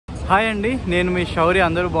Hi అండి, నేను మీ శౌర్య.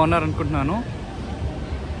 అందరూ బాగున్నారనుకుంటున్నాను.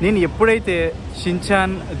 నేను ఎప్పుడైతే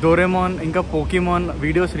షిన్చాన్, డోరేమోన్ ఇంకా పోకీమాన్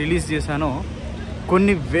వీడియోస్ రిలీజ్ చేశానో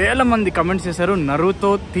కొన్ని వేల మంది కమెంట్స్ చేశారు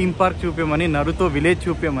నరుతో థీమ్ పార్క్ చూపించమని, నరుతో విలేజ్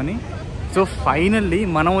చూపించమని. సో ఫైనల్లీ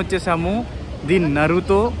మనం వచ్చేసాము the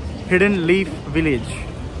నరుతో hidden leaf village.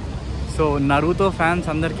 So నరుతో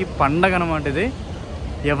fans అందరికీ పండగ అన్నమాట ఇది.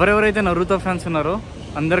 ఎవరెవరైతే నరుతో ఫ్యాన్స్ ఉన్నారో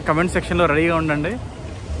అందరు కమెంట్ సెక్షన్లో రెడీగా ఉండండి.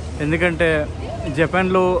 ఎందుకంటే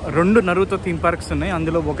జపాన్లో 2 నరుతో థీమ్ పార్క్స్ ఉన్నాయి.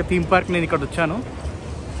 అందులో ఒక థీమ్ పార్క్ నేను ఇక్కడ వచ్చాను.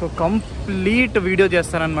 So complete video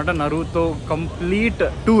చేస్తానన్నమాట, నరుతో complete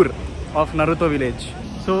tour of నరుతో village.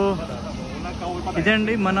 So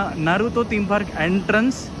ఇదండి మన నరుతో థీమ్ పార్క్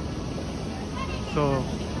ఎంట్రన్స్. సో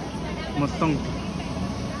మొత్తం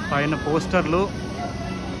పైన పోస్టర్లు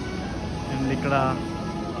అండ్ ఇక్కడ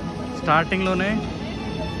స్టార్టింగ్లోనే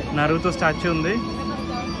నరుతో స్టాచ్యూ ఉంది.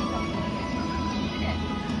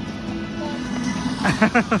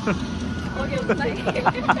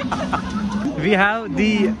 We have the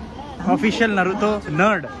official Naruto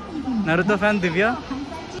nerd, Naruto fan Divya.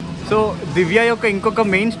 So దివ్య యొక్క ఇంకొక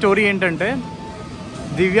మెయిన్ స్టోరీ ఏంటంటే,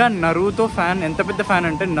 దివ్య నరుతో ఫ్యాన్. ఎంత పెద్ద ఫ్యాన్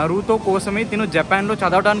అంటే నరుతో కోసమే తిను జపాన్లో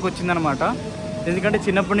చదవడానికి వచ్చిందనమాట. ఎందుకంటే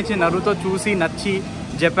చిన్నప్పటి నుంచి నరుతో చూసి నచ్చి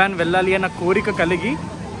జపాన్ వెళ్ళాలి అన్న కోరిక కలిగి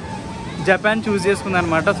జపాన్ చూస్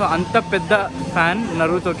చేసుకుందనమాట. సో అంత పెద్ద ఫ్యాన్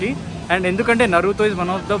నరుతోకి. అండ్ ఎందుకంటే నరుతో is one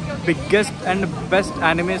of the biggest and best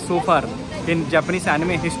anime so far in Japanese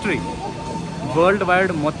anime history. World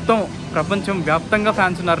wide మొత్తం ప్రపంచం వ్యాప్తంగా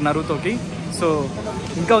ఫ్యాన్స్ ఉన్నారు నరుతోకి. సో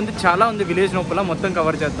ఇంకా ఉంది, చాలా ఉంది విలేజ్ లోపల, మొత్తం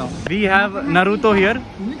కవర్ చేద్దాం. We have నరుతో here.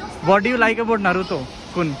 What do you like about నరుతో,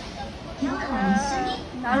 కున్?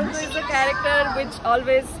 Naruto is a character which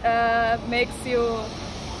always makes you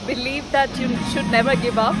believe that you should never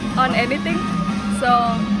give up on anything. So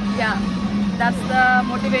yeah, that's the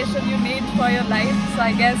motivation you need for your life. So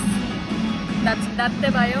I guess that's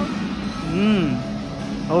the bio.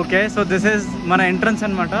 Okay, so this is మన entrance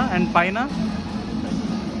అనమాట. And పైన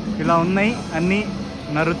ఇలా ఉన్నాయి అన్ని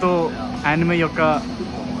నరుతో anime యొక్క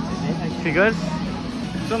figures.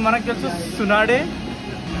 So మనకు తెలుసు సునాడే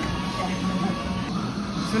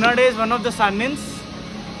is one of the సన్నిన్స్.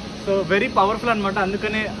 So very powerful అనమాట.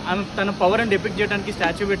 అందుకనే తన పవర్ అని డిపిక్ట్ చేయడానికి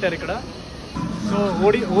స్టాచ్యూ పెట్టారు ఇక్కడ. సో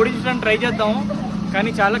ఓడించడానికి ట్రై చేద్దాం, కానీ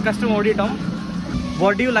చాలా కష్టం ఓడియటం.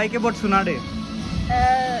 What do you like about సునాడే?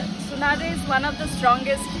 Tsunade is one of the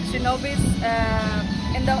strongest shinobis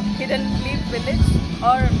in the Hidden Leaf village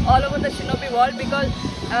or all over the shinobi world, because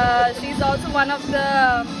she is also one of the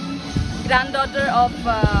granddaughter of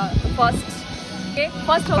first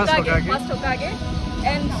Hokage,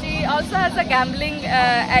 and she also has a gambling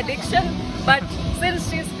addiction, but since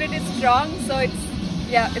she's pretty strong, so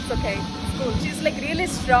it's okay, it's cool. She's like really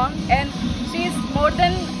strong, and she's more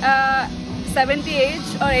than 70 age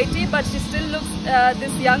or 80, but she still looks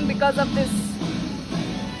this young because of this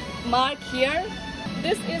mark here.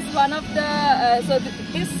 This is one of the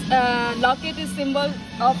this locket is symbol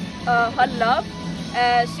of her love.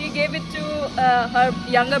 She gave it to her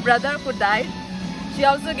younger brother who died. She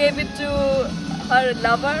also gave it to her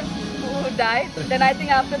lover who died. Then I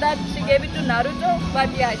think after that she gave it to Naruto, but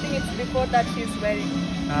yeah, I think it's before that she's wearing.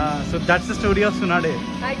 So that's the story of Tsunade.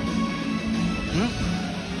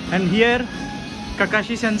 And here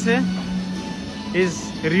Kakashi Sensei is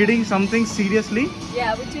reading something seriously.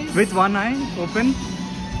 Yeah, which is with one eye open,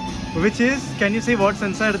 which is, can you say what's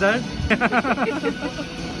inside that?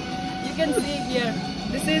 You can see here.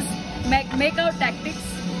 This is make-out tactics.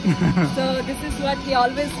 So this is what he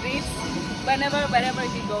always reads wherever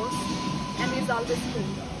he goes, and he's always cool.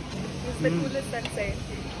 He's the coolest sensei.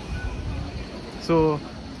 So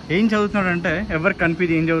ఏం చదువుతున్నాడంటే ఎవరు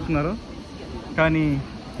కనిపించి ఏం చదువుతున్నారు, కానీ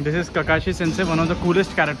this is Kakashi Sensei, one of the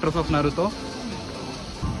coolest characters of Naruto.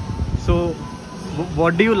 So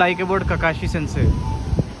what do you like about Kakashi Sensei?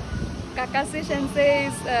 Kakashi Sensei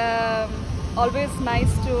is always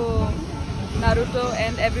nice to Naruto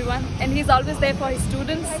and everyone, and he's always there for his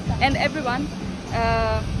students and everyone.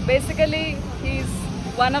 Basically he's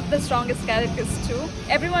one of the strongest characters too.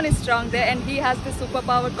 Everyone is strong there, and he has this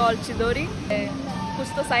superpower called Chidori. कुछ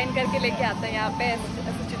तो sign करके लेके आता है यहाँ पे,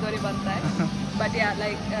 ऐसे चिदोरी बनता है. But yeah,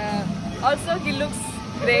 like also he looks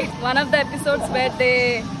great. One of the episodes where they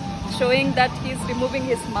showing that he's removing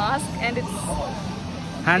his mask, and it's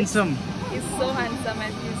handsome. He's so handsome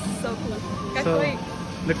and he's so cool. So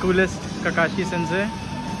the coolest Kakashi Sensei.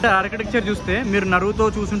 Architecture చూస్తే మీరు నరుతో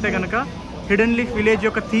చూసుంటే కనుక hidden leaf village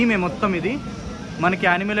యొక్క థీమే మొత్తం ఇది. మనకి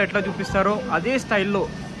యానిమేలో ఎట్లా చూపిస్తారో అదే స్టైల్లో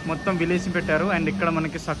మొత్తం విలేజ్ పెట్టారు. అండ్ ఇక్కడ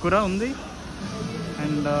మనకి సకురా ఉంది.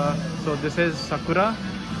 And so this is Sakura.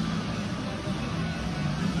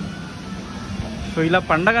 So ఇలా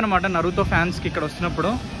పండగ అనమాట నరుతో ఫ్యాన్స్కి ఇక్కడ వస్తున్నప్పుడు.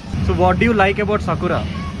 So what do you like about Sakura?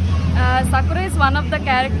 Sakura is one of the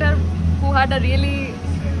characters who had a really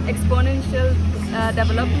exponential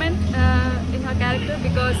development in her character,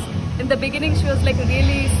 because in the beginning she was like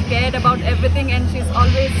really scared about everything and she's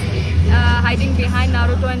always hiding behind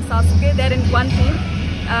Naruto and Sasuke. They're in one team,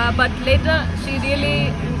 but later she really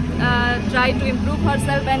tried to improve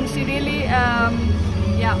herself and she really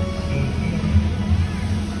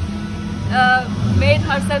made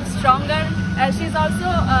herself stronger. She's also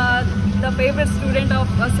the favorite student of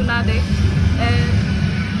Tsunade.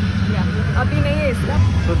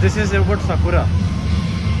 So this is about Sakura.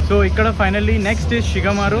 So ikkada finally next is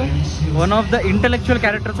Shikamaru, one of the intellectual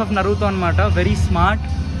characters of Naruto anamata. Very smart,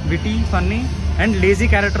 witty, funny and lazy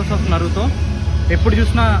characters of Naruto. ఎప్పుడు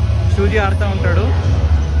చూసినా సూజీ ఆడుతూ ఉంటాడు,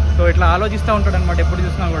 so ఇట్లా ఆలోచిస్తూ ఉంటాడు అనమాట ఎప్పుడు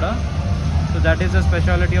చూసినా కూడా. So that is the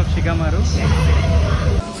speciality of షిగమారు.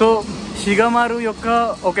 So షిగమారు యొక్క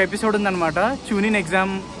ఒక ఎపిసోడ్ ఉందన్నమాట, చూనిన్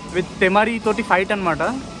ఎగ్జామ్ విత్ తెమారి తోటి ఫైట్ అనమాట.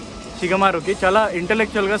 షిగమారుకి చాలా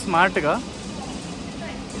ఇంటెలెక్చువల్గా స్మార్ట్గా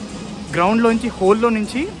గ్రౌండ్లోంచి హోల్లో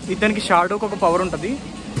నుంచి ఇతనికి షాడోకి ఒక పవర్ ఉంటుంది.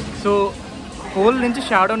 సో హోల్ నుంచి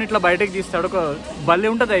షాడోని ఇట్లా బయటకు తీస్తాడు. ఒక భలే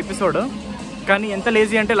ఉంటుంది ఎపిసోడ్. కానీ ఎంత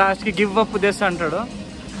లేజీ అంటే లాస్ట్కి గివ్ అప్ చేస్తా అంటాడు.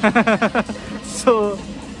 So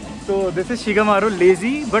so this is షిగమారు,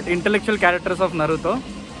 lazy but intellectual characters of నరుతో.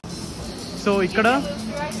 So ఇక్కడ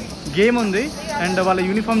గేమ్ ఉంది అండ్ వాళ్ళ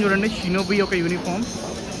యూనిఫామ్ చూడండి, షినోబి యొక్క యూనిఫామ్.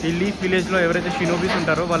 ఈ లీఫ్ విలేజ్లో ఎవరైతే షినోబీస్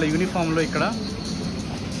ఉంటారో వాళ్ళ యూనిఫామ్లో ఇక్కడ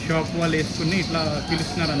షాప్ వాళ్ళు వేసుకుని ఇట్లా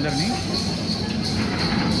పిలుస్తున్నారు అందరినీ.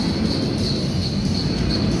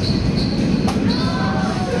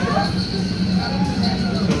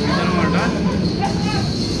 సో ఇదనమాట.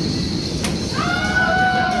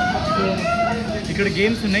 సో ఇక్కడ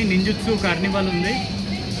గేమ్స్ ఉన్నాయి, నింజుత్సు, కార్నివాల్ ఉంది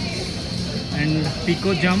and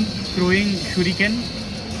pico jump, throwing, shuriken,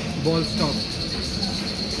 ball stop.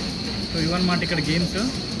 So ఇవన్నమాట ఇక్కడ గేమ్స్.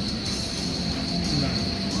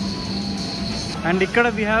 అండ్ ఇక్కడ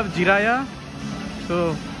వీ హ్యావ్ జిరాయా. సో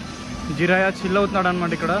జిరాయా చిల్ అవుతున్నాడు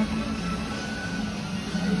అనమాట ఇక్కడ.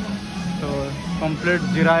 సో కంప్లీట్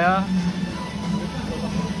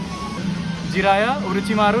జిరాయా,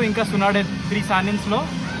 ఉరుచిమారు ఇంకా సునాడే 3 సానిన్స్లో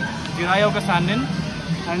జిరాయా ఒక సానిన్.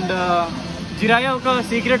 అండ్ జిరాయా ఒక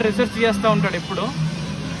సీక్రెట్ రీసెర్చ్ చేస్తూ ఉంటాడు ఎప్పుడు,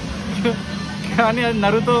 కానీ అది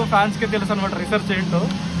నరుతో ఫ్యాన్స్కి తెలుసు అనమాట రీసెర్చ్ ఏంటో.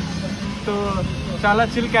 సో చాలా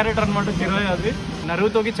చిల్ క్యారెక్టర్ అనమాట జిరాయా. అది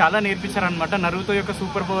నరుతోకి చాలా నేర్పించారనమాట. నరుతో యొక్క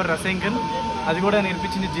సూపర్ పవర్ రసెంగన్, అది కూడా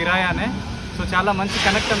నేర్పించింది జిరాయానే. సో చాలా మంచి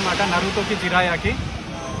కనెక్ట్ అనమాట నరుతోకి జిరాయాకి.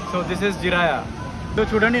 So this is జిరాయా. సో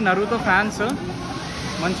చూడండి నరుతో ఫ్యాన్స్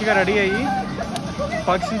మంచిగా రెడీ అయ్యి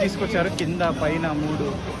పక్షి తీసుకొచ్చారు, కింద పైన 3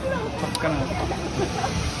 పక్కన.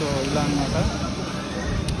 సో ఇలా అనమాట.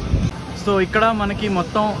 సో ఇక్కడ మనకి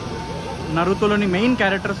మొత్తం నరుతోలోని మెయిన్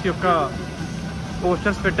క్యారెక్టర్స్ యొక్క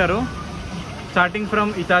పోస్టర్స్ పెట్టారు. Starting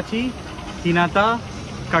from ఇతాచి, హినాతా,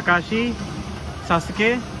 Kakashi,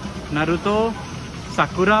 ససుకే, నరుతో,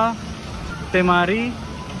 Sakura, తెమారి,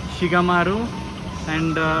 షిగమారు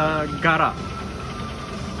and గారా.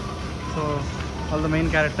 So all the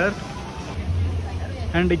main character.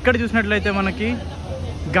 And ఇక్కడ చూసినట్లయితే మనకి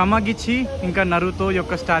గమాగిచి ఇంకా నరుతో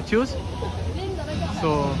యొక్క స్టాచ్యూస్. సో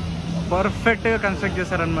పర్ఫెక్ట్గా కన్స్ట్రక్ట్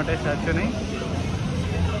చేశారనమాట ఈ స్టాచ్యూని.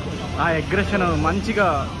 ఆ అగ్రెషన్ మంచిగా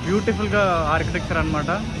బ్యూటిఫుల్గా ఆర్కిటెక్చర్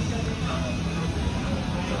అనమాట.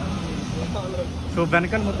 సో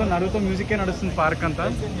వెనకాల మొత్తం నరుతో మ్యూజికే నడుస్తుంది పార్క్ అంతా.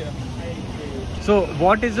 So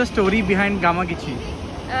what is the story behind గమాగిచి?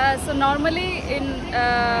 So normally in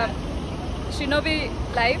Shinobi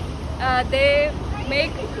life, they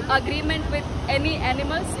make agreement with any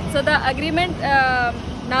animals. So the agreement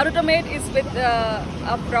Naruto made is with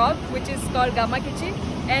a frog which is called Gamakichi,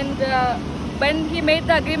 and when he made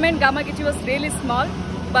the agreement, Gamakichi was really small,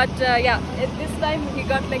 but at this time he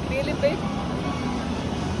got like really big.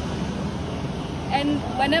 And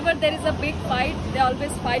whenever there is a big fight, they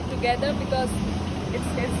always fight together because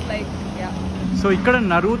it's like so ఇక్కడ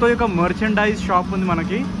నరుతో యొక్క merchandise shop ఉంది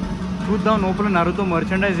మనకి. చూద్దాం లోపల నరుతో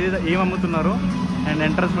merchandise ఏం అమ్ముతున్నారు. And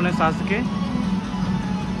ఎంట్రన్స్లోనే సాసుకే.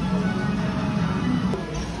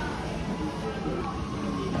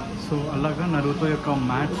 So అలాగా నరుతో యొక్క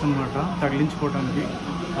మ్యాట్స్ అనమాట తగిలించుకోవడానికి.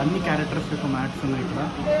 అన్ని క్యారెక్టర్స్ యొక్క మ్యాట్స్ ఉన్నాయి ఇక్కడ.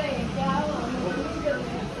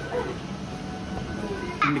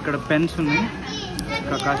 అండ్ ఇక్కడ పెన్స్ ఉన్నాయి,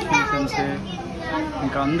 కకాషి, సెన్సే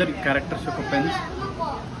ఇంకా అందరి క్యారెక్టర్స్ యొక్క పెన్స్.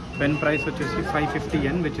 పెన్ ప్రైస్ వచ్చేసి 550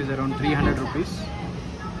 yen, which is around 300 rupees.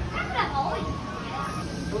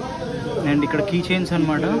 And ఇక్కడ కీ చైన్స్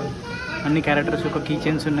అనమాట, అన్ని క్యారెక్టర్స్ యొక్క కీ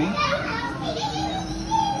చైన్స్ ఉన్నాయి.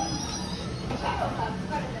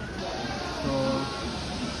 So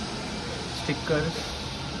stickers,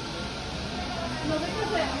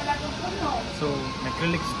 so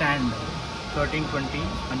acrylic stand 1320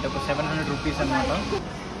 అంటే ఒక 700 రూపీస్ అన్నమాట.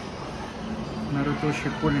 నరుతో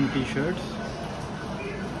షిప్పుడెన్ టీ-షర్ట్స్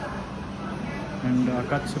అండ్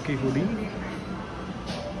అకాత్సుకి హుడీ.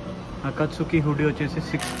 అకాత్సుకి హుడీ వచ్చేసి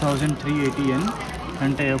 6380 yen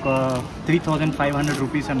అంటే ఒక 3500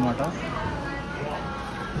 రూపీస్ అన్నమాట.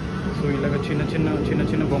 సో ఇలాగ చిన్న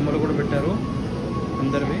చిన్న బొమ్మలు కూడా పెట్టారు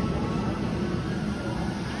అందరివి.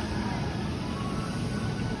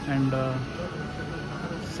 అండ్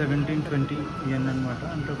 1720 yen అన్నమాట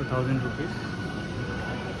అంటే ఒక 1000 రూపీస్.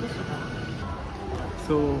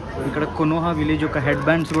 సో ఇక్కడ కొనోహా విలేజ్ యొక్క హెడ్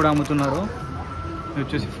బ్యాండ్స్ కూడా అమ్ముతున్నారు. ఇది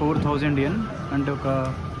వచ్చేసి 4000 yen అంటే ఒక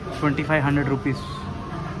 2500 రూపీస్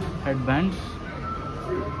హెడ్ బ్యాండ్స్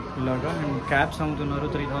ఇలాగా. అండ్ క్యాప్స్ అమ్ముతున్నారు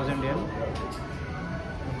 3000 yen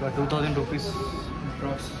ఒక 2000 రూపీస్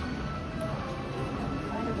అప్రాక్స్.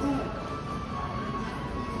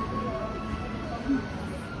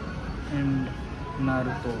 అండ్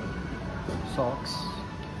నారుతో సాక్స్,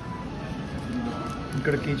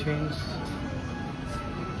 ఇక్కడ కీ చైన్స్,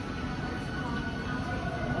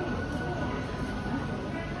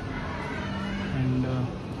 అండ్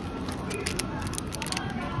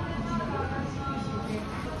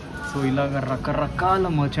సో ఇలాగ రకరకాల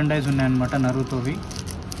మర్చెండైజ్ ఉన్నాయన్నమాట నరుతోవి.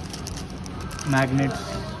 మ్యాగ్నెట్స్,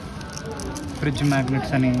 ఫ్రిడ్జ్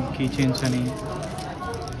మ్యాగ్నెట్స్ అని, కీ చైన్స్ అని,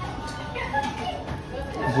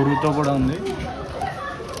 బురుతో కూడా ఉంది.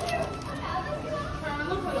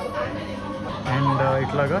 అండ్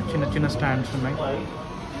ఇట్లాగా చిన్న చిన్న స్టాండ్స్ ఉన్నాయి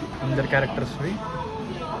అందరి క్యారెక్టర్స్వి.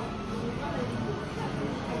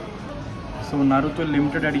 సో నరుతో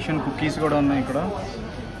లిమిటెడ్ ఎడిషన్ కుకీస్ కూడా ఉన్నాయి ఇక్కడ.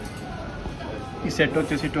 ఈ సెట్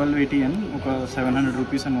వచ్చేసి 1280 yen ఒక 700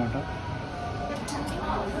 రూపీస్ అనమాట.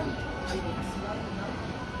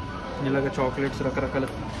 ఇలాగ చాక్లెట్స్, రకరకాల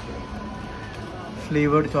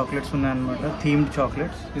ఫ్లేవర్డ్ చాక్లెట్స్ ఉన్నాయన్నమాట, థీమ్డ్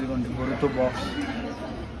చాక్లెట్స్. ఇదిగోండి బొరుతో బాక్స్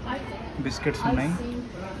బిస్కెట్స్ ఉన్నాయి.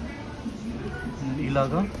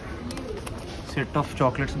 ఇలాగా సెట్ ఆఫ్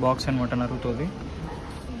చాక్లెట్స్ బాక్స్ అనమాట నరుతోది.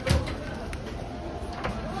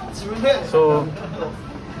 సో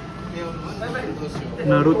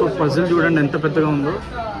నరుతో పజిల్ చూడండి ఎంత పెద్దగా ఉందో.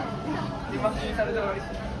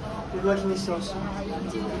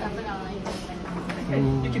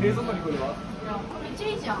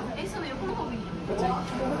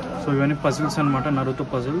 సో ఇవన్నీ పజిల్స్ అనమాట, నరుతో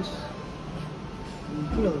పజిల్స్.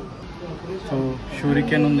 సో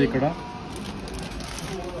షూరికెన్ ఉంది ఇక్కడ,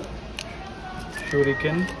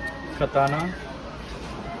 షూరికెన్, కతానా,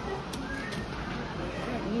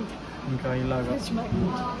 ఇంకా ఇలాగా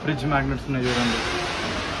ఫ్రిడ్జ్ మ్యాగ్నెట్స్ ఉన్నాయి చూడండి.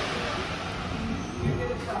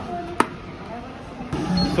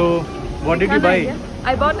 So what did you buy?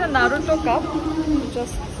 I bought a Naruto cup.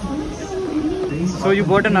 So you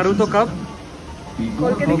bought a Naruto cup?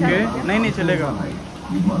 Okay. नहीं चलेगा.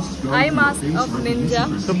 Eye mask of ninja.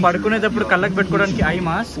 So పడుకునేటప్పుడు కళ్ళకి పెట్టుకోవడానికి eye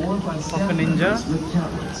mask of ninja.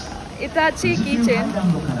 Itachi keychain.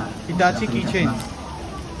 Itachi keychain.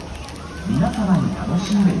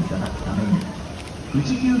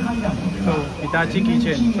 So Itachi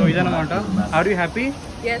keychain. So ఇదన్నమాట. Are you happy?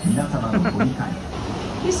 Yes.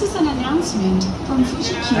 This is an announcement from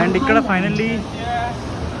Fuji. And ఇక్కడ finally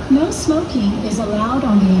no smoking is allowed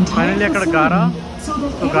on the entire finally అక్కడ గారా. so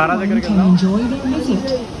that So గారా everyone దగ్గరికి can వెళ్దాం. enjoy their visit.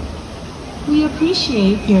 We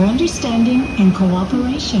appreciate your understanding and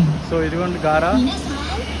cooperation. So ఇదిగోండి గారా. 皆さん、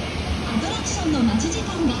アトラクションの待ち時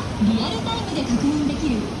間がリアルタイムで確認でき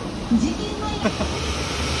る富士急ハイ。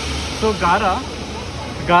 so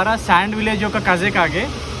గారా sand village యొక్క కజేకాగే.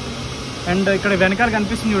 అండ్ ఇక్కడ వెనకాల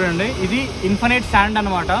కనిపిస్తుంది చూడండి, ఇది ఇన్ఫినైట్ శాండ్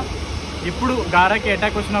అనమాట. ఇప్పుడు గారాకి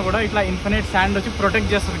అటాక్ వచ్చినా కూడా ఇట్లా ఇన్ఫినైట్ శాండ్ వచ్చి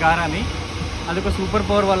ప్రొటెక్ట్ చేస్తుంది గారాని. అది ఒక సూపర్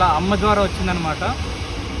పవర్ వాళ్ళ అమ్మ ద్వారా వచ్చిందనమాట.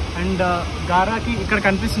 అండ్ గారాకి ఇక్కడ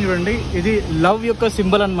కనిపిస్తుంది చూడండి, ఇది లవ్ యొక్క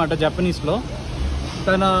సింబల్ అనమాట జపనీస్లో.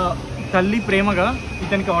 తన తల్లి ప్రేమగా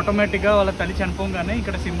ఇతనికి ఆటోమేటిక్గా వాళ్ళ తల్లి చనిపోగానే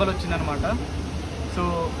ఇక్కడ సింబల్ వచ్చిందనమాట. సో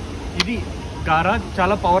ఇది గారా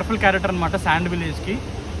చాలా పవర్ఫుల్ క్యారెక్టర్ అనమాట శాండ్ విలేజ్కి.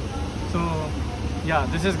 సో యా,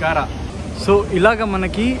 దిస్ ఇస్ గారా. సో ఇలాగ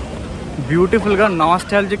మనకి బ్యూటిఫుల్గా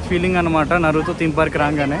నాస్టాలజిక్ ఫీలింగ్ అనమాట నరుతో థీమ్ పార్క్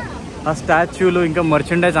రాగానే. ఆ స్టాచ్యూలు ఇంకా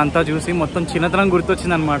మర్చెండైజ్ అంతా చూసి మొత్తం చిన్నతనం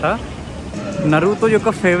గుర్తొచ్చింది అనమాట. నరుతో యొక్క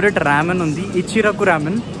ఫేవరెట్ రామెన్ ఉంది, ఇచిరాకు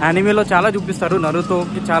రామెన్. యానిమేలో చాలా చూపిస్తారు,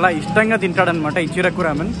 నరుతోకి చాలా ఇష్టంగా తింటాడనమాట ఇచిరాకు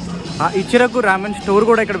రామెన్. ఆ ఇచిరాకు రామెన్ స్టోర్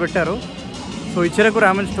కూడా ఇక్కడ పెట్టారు. సో ఇచిరాకు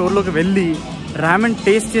రామెన్ స్టోర్లోకి వెళ్ళి రామెన్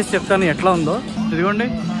టేస్ట్ చేసి చెప్తాను ఎట్లా ఉందో. ఇదిగోండి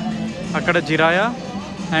అక్కడ జిరాయా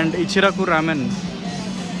అండ్ ఇచిరాకు రామెన్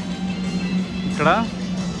ఇక్కడ.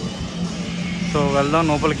 సో వెళ్దాం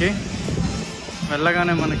లోపలికి.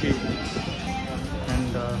 వెళ్ళగానే మనకి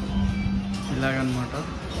అండ్ ఇలాగనమాట.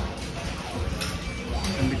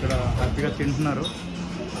 అండ్ ఇక్కడ హ్యాపీగా తింటున్నారు.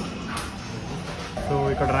 సో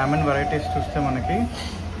ఇక్కడ రామెన్ వెరైటీస్ చూస్తే మనకి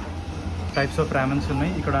టైప్స్ ఆఫ్ రామెన్స్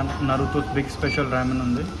ఉన్నాయి. ఇక్కడ నరుతో బిగ్ స్పెషల్ రామెన్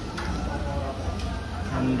ఉంది,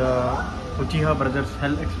 and ఉచిహా brothers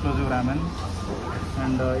hell explosive రామెన్,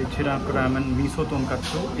 and ఇచిరాకు రామెన్ మీసో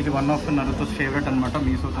తోన్కత్సు. ఇది వన్ ఆఫ్ నరుతోస్ ఫేవరెట్ అనమాట,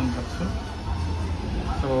 మీసో తోన్కత్సు.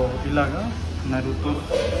 సో ఇలాగా నరుతో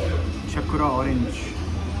చకురా ఆరెంజ్.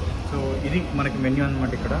 సో ఇది మనకి మెన్యూ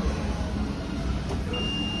అనమాట. ఇక్కడ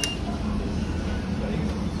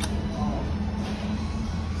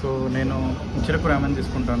సో నేను ఇచిరాకు రామెన్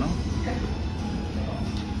తీసుకుంటాను.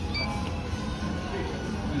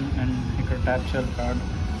 అండ్ ఇక్కడ ట్యాప్ షెల్ కార్డ్.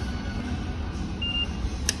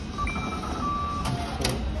 సో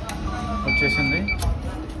వచ్చేసింది.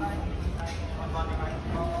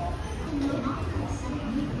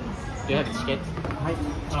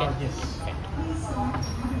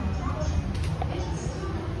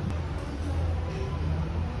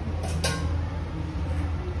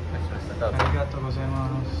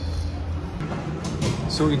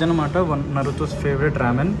 సో ఇదన్నమాట నరుతోస్ ఫేవరెట్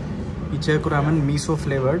రామెన్, ఇచిరాకు రామెన్ మీసో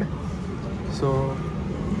ఫ్లేవర్డ్. సో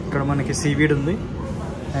ఇక్కడ మనకి సీవీడ్ ఉంది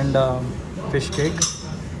అండ్ ఫిష్ కేక్,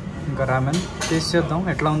 ఇంకా రామెన్. టేస్ట్ చేద్దాం,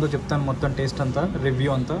 ఎట్లా ఉందో చెప్తాను మొత్తం టేస్ట్ అంతా,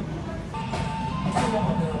 రివ్యూ అంతా.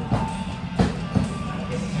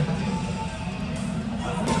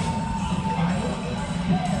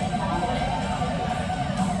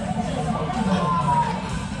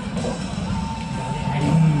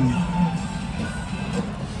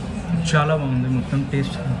 చాలా బాగుంది మొత్తం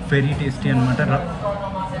టేస్ట్, వెరీ టేస్టీ అనమాట.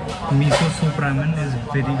 మీసో soup రామెన్ is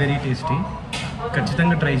very very tasty.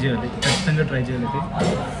 ఖచ్చితంగా ట్రై చేయాలి ఇది.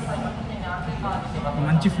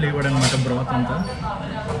 మంచి ఫ్లేవర్డ్ అనమాట బ్రాత్ అంతా.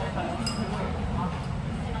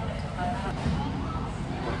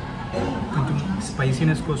 కొంచెం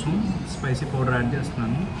స్పైసీనెస్ కోసం స్పైసీ పౌడర్ యాడ్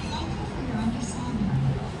చేస్తున్నాను.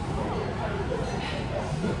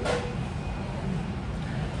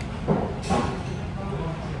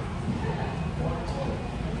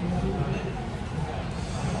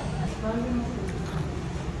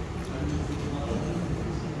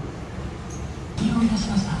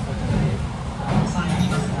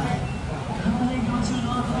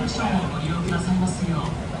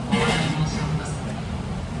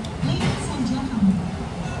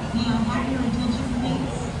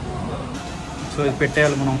 సో ఇది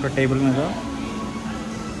పెట్టేయాలి మనం ఒక టేబుల్ మీద.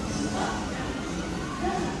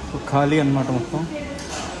 సో ఖాళీ అనమాట మొత్తం.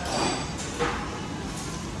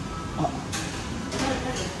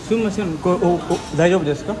 సుమసన్ దాదాపు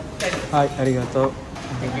చేసుకో. అరిగాతో.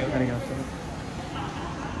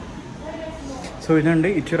 సో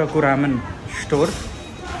ఇదండి ఇచిరాకు రామెన్ స్టోర్.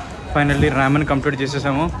 ఫైనల్లీ రామెన్ కంప్లీట్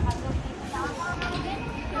చేసేసాము.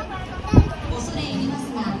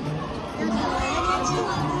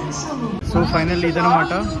 సో ఫైనల్లీ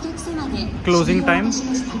ఇదనమాట క్లోజింగ్ టైం.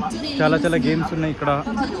 చాలా గేమ్స్ ఉన్నాయి ఇక్కడ.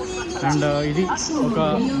 అండ్ ఇది ఒక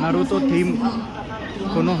నరుతో theme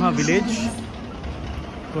కొనోహా village,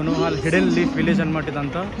 కొనోహా hidden leaf village అనమాట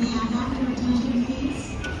ఇదంతా.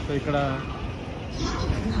 సో ఇక్కడ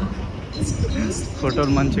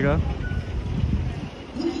ఫోటోలు మంచిగా.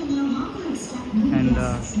 అండ్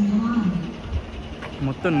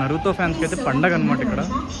మొత్తం నరుతో ఫ్యాన్స్కి అయితే పండగ అనమాట ఇక్కడ.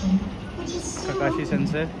 కకాషి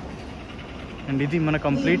సెన్సే. అండ్ ఇది మన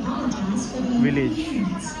complete village.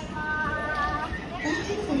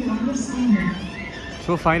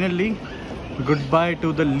 So finally good bye to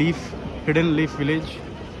the hidden leaf village.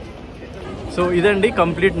 So ఇదండి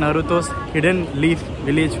complete నరుతోస్ hidden leaf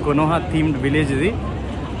village, కొనోహా themed village ఇది.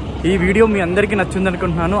 ఈ వీడియో మీ అందరికీ నచ్చింది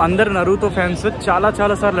అనుకుంటున్నాను. అందరు నరుతో ఫ్యాన్స్ చాలా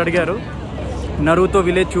సార్లు అడిగారు నరుతో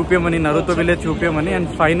విలేజ్ చూపించమని. అండ్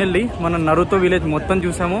ఫైనల్లీ మనం నరుతో విలేజ్ మొత్తం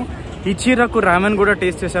చూసాము. ఇచిరాకు రామెన్ కూడా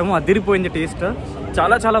టేస్ట్ చేసాము. అదిరిపోయింది టేస్ట్,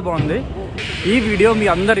 చాలా బాగుంది. ఈ వీడియో మీ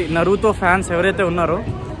అందరి నరుతో ఫ్యాన్స్ ఎవరైతే ఉన్నారో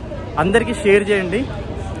అందరికీ షేర్ చేయండి.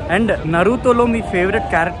 అండ్ నరుతోలో మీ ఫేవరెట్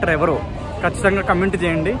క్యారెక్టర్ ఎవరో ఖచ్చితంగా కమెంట్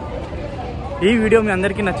చేయండి. ఈ వీడియో మీ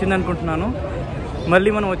అందరికీ నచ్చింది అనుకుంటున్నాను. మళ్ళీ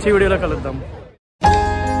మనం వచ్చే వీడియోలో కలుద్దాం.